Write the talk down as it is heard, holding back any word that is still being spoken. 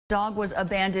Dog was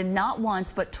abandoned not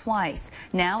once but twice.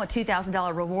 Now a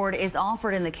 $2,000 reward is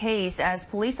offered in the case as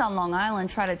police on Long Island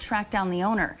try to track down the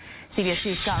owner. CBS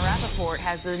 2's Scott Rapoport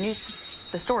has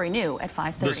the story new at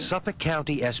 5:30. The Suffolk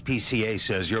County SPCA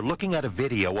says you're looking at a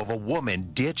video of a woman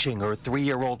ditching her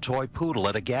 3-year-old toy poodle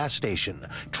at a gas station,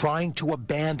 trying to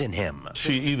abandon him.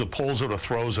 She either pulls it or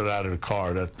throws it out of the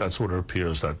car. That's what it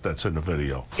appears that's in the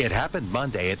video. It happened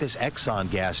Monday at this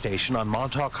Exxon gas station on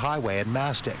Montauk Highway in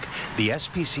Mastic. The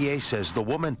SPCA says the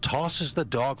woman tosses the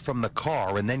dog from the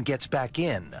car and then gets back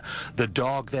in. The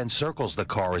dog then circles the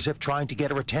car as if trying to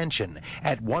get her attention,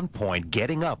 at one point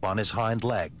getting up on his hind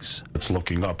legs. It's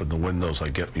looking up in the windows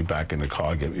like, get me back in the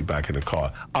car, get me back in the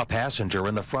car. A passenger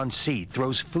in the front seat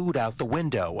throws food out the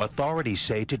window, authorities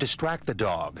say, to distract the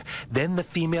dog. Then the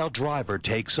female driver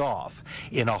takes off.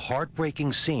 In a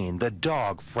heartbreaking scene, the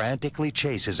dog frantically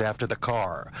chases after the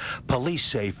car. Police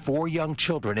say 4 young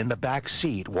children in the back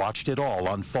seat watched it all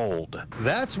unfold.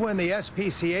 That's when the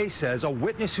SPCA says a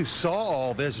witness who saw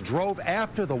all this drove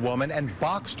after the woman and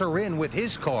boxed her in with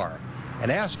his car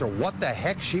and asked her what the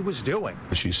heck she was doing.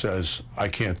 She says, I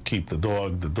can't keep the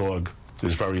dog. The dog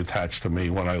is very attached to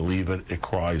me. When I leave it, it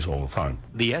cries all the time.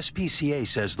 The SPCA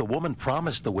says the woman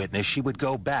promised the witness she would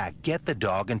go back, get the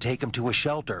dog, and take him to a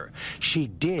shelter. She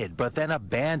did, but then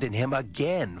abandoned him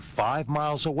again 5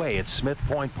 miles away at Smith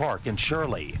Point Park in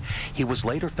Shirley. He was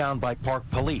later found by park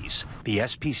police. The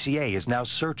SPCA is now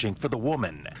searching for the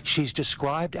woman. She's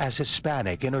described as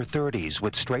Hispanic in her 30s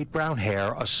with straight brown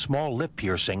hair, a small lip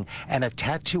piercing, and a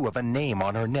tattoo of a name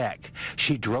on her neck.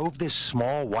 She drove this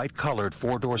small white-colored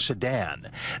 4-door sedan.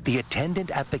 The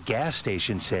attendant at the gas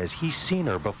station says he's seen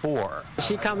her before.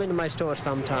 She come into my store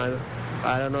sometime.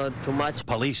 I don't know too much.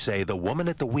 Police say the woman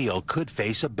at the wheel could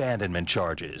face abandonment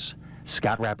charges.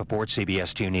 Scott Rapoport,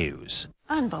 CBS 2 News.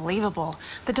 Unbelievable.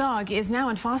 The dog is now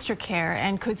in foster care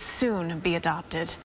and could soon be adopted.